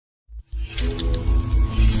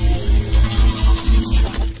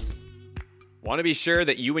Want to be sure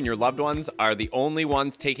that you and your loved ones are the only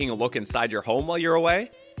ones taking a look inside your home while you're away?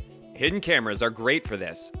 Hidden cameras are great for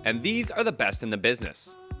this, and these are the best in the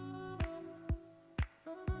business.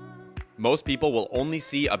 Most people will only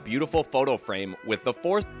see a beautiful photo frame with the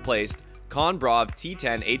fourth placed Conbrov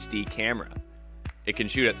T10 HD camera. It can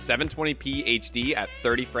shoot at 720p HD at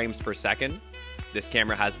 30 frames per second. This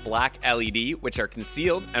camera has black LED, which are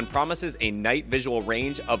concealed, and promises a night visual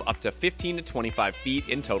range of up to 15 to 25 feet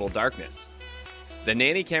in total darkness. The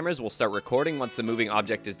nanny cameras will start recording once the moving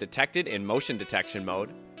object is detected in motion detection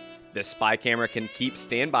mode. This spy camera can keep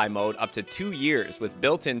standby mode up to 2 years with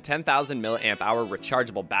built-in 10,000 mAh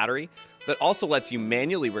rechargeable battery that also lets you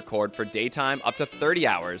manually record for daytime up to 30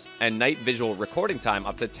 hours and night visual recording time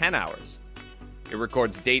up to 10 hours. It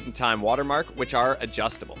records date and time watermark, which are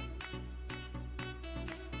adjustable.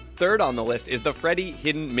 Third on the list is the FREDI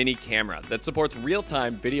Hidden Mini Camera that supports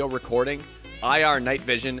real-time video recording, IR night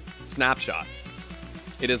vision, snapshot.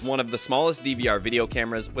 It is one of the smallest DVR video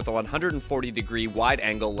cameras with a 140-degree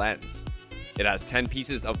wide-angle lens. It has 10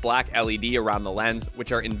 pieces of black LED around the lens,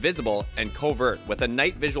 which are invisible and covert with a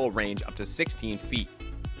night visual range up to 16 feet.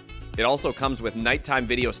 It also comes with nighttime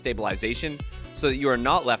video stabilization so that you are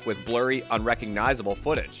not left with blurry, unrecognizable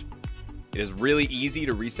footage. It is really easy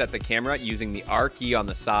to reset the camera using the R key on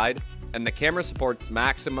the side, and the camera supports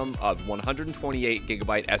maximum of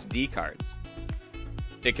 128GB SD cards.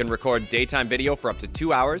 It can record daytime video for up to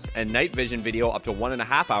 2 hours and night vision video up to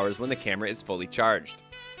 1.5 hours when the camera is fully charged.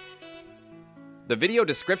 The video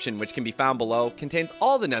description, which can be found below, contains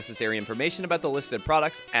all the necessary information about the listed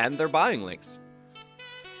products and their buying links.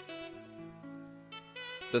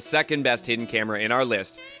 The second best hidden camera in our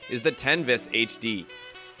list is the Tenvis HD.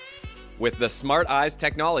 With the Smart Eyes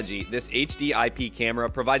technology, this HD IP camera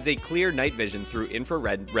provides a clear night vision through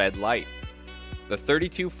infrared red light. The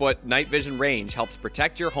 32-foot night vision range helps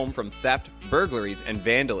protect your home from theft, burglaries, and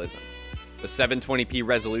vandalism. The 720p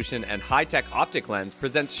resolution and high-tech optic lens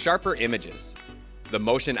presents sharper images. The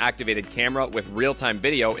motion-activated camera with real-time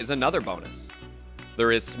video is another bonus.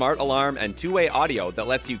 There is smart alarm and two-way audio that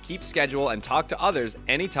lets you keep schedule and talk to others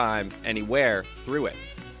anytime, anywhere through it.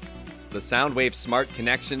 The SoundWave Smart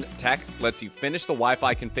Connection tech lets you finish the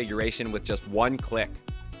Wi-Fi configuration with just one click.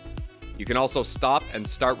 You can also stop and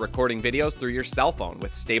start recording videos through your cell phone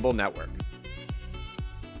with stable network.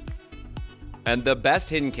 And the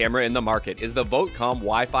best hidden camera in the market is the Vodcom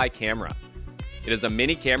Wi-Fi camera. It is a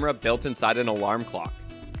mini camera built inside an alarm clock.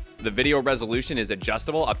 The video resolution is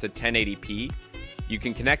adjustable up to 1080p. You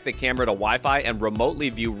can connect the camera to Wi-Fi and remotely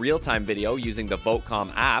view real-time video using the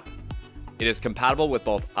Vodcom app. It is compatible with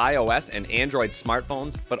both iOS and Android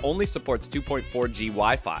smartphones, but only supports 2.4G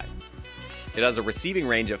Wi-Fi. It has a receiving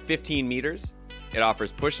range of 15 meters. It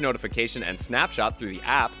offers push notification and snapshot through the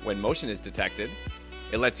app when motion is detected.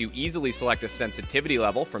 It lets you easily select a sensitivity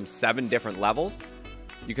level from 7 different levels.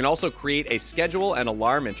 You can also create a schedule and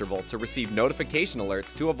alarm interval to receive notification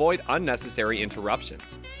alerts to avoid unnecessary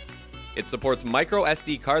interruptions. It supports micro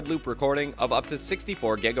SD card loop recording of up to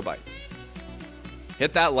 64 gigabytes.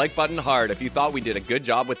 Hit that like button hard if you thought we did a good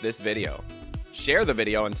job with this video. Share the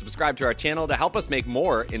video and subscribe to our channel to help us make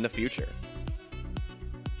more in the future.